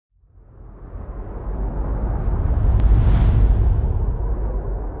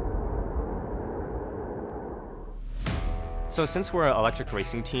So since we're an electric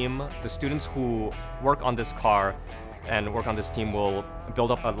racing team, the students who work on this car and work on this team will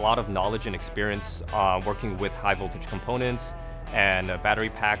build up a lot of knowledge and experience working with high voltage components and battery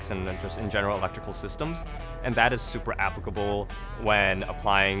packs and just in general electrical systems. And that is super applicable when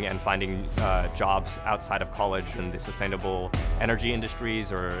applying and finding jobs outside of college in the sustainable energy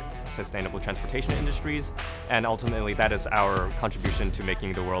industries or sustainable transportation industries. And ultimately, that is our contribution to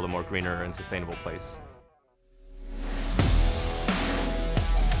making the world a more greener and sustainable place.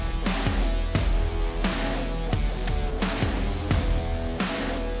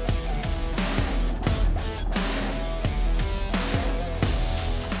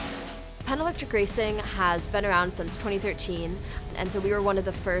 Penn Electric Racing has been around since 2013, and so we were one of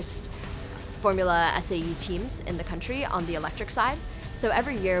the first Formula SAE teams in the country on the electric side. So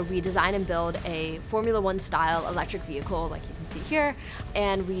every year we design and build a Formula One style electric vehicle, like you can see here,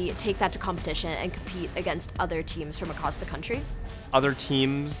 and we take that to competition and compete against other teams from across the country. Other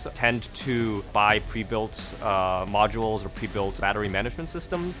teams tend to buy pre-built modules or pre-built battery management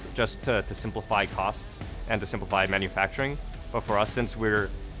systems just to simplify costs and to simplify manufacturing. But for us, since we're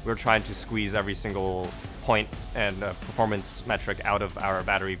trying to squeeze every single point and performance metric out of our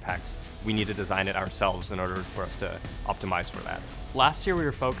battery packs, we need to design it ourselves in order for us to optimize for that. Last year we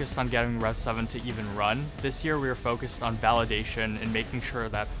were focused on getting Rev 7 to even run. This year we were focused on validation and making sure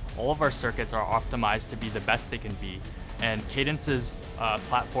that all of our circuits are optimized to be the best they can be. And Cadence's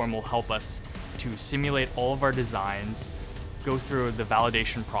platform will help us to simulate all of our designs, go through the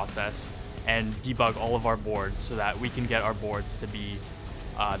validation process, and debug all of our boards so that we can get our boards to be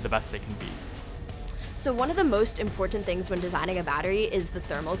the best they can be. So one of the most important things when designing a battery is the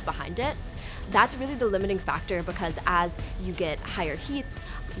thermals behind it. That's really the limiting factor, because as you get higher heats,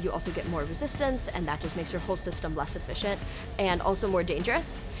 you also get more resistance, and that just makes your whole system less efficient and also more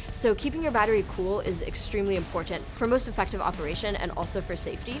dangerous. So keeping your battery cool is extremely important for most effective operation and also for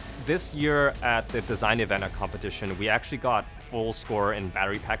safety. This year at the design event at competition, we actually got full score in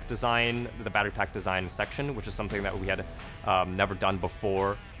battery pack design, the battery pack design section, which is something that we had never done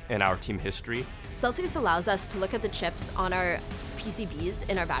before in our team history. Celsius allows us to look at the chips on our PCBs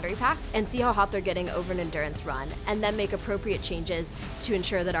in our battery pack and see how hot they're getting over an endurance run, and then make appropriate changes to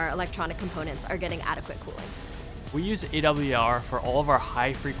ensure that our electronic components are getting adequate cooling. We use AWR for all of our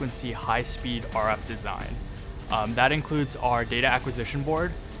high-frequency, high-speed RF design. That includes our data acquisition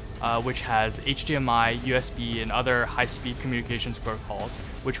board, which has HDMI, USB, and other high-speed communications protocols,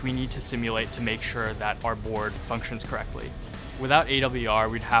 which we need to simulate to make sure that our board functions correctly. Without AWR,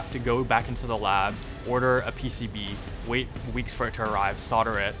 we'd have to go back into the lab, order a PCB, wait weeks for it to arrive,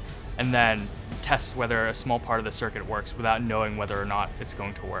 solder it, and then test whether a small part of the circuit works without knowing whether or not it's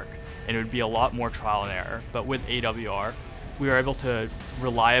going to work. And it would be a lot more trial and error. But with AWR, we are able to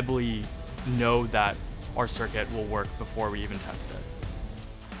reliably know that our circuit will work before we even test it.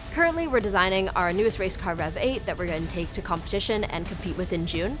 Currently, we're designing our newest race car, Rev 8, that we're going to take to competition and compete with in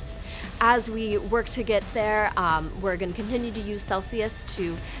June. As we work to get there, we're going to continue to use Celsius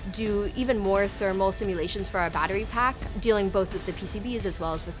to do even more thermal simulations for our battery pack, dealing both with the PCBs as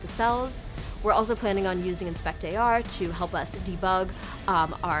well as with the cells. We're also planning on using Inspect AR to help us debug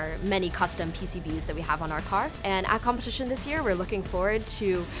our many custom PCBs that we have on our car. And at competition this year, we're looking forward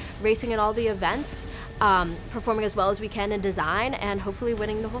to racing in all the events, performing as well as we can in design, and hopefully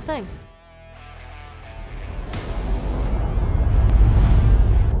winning the whole thing.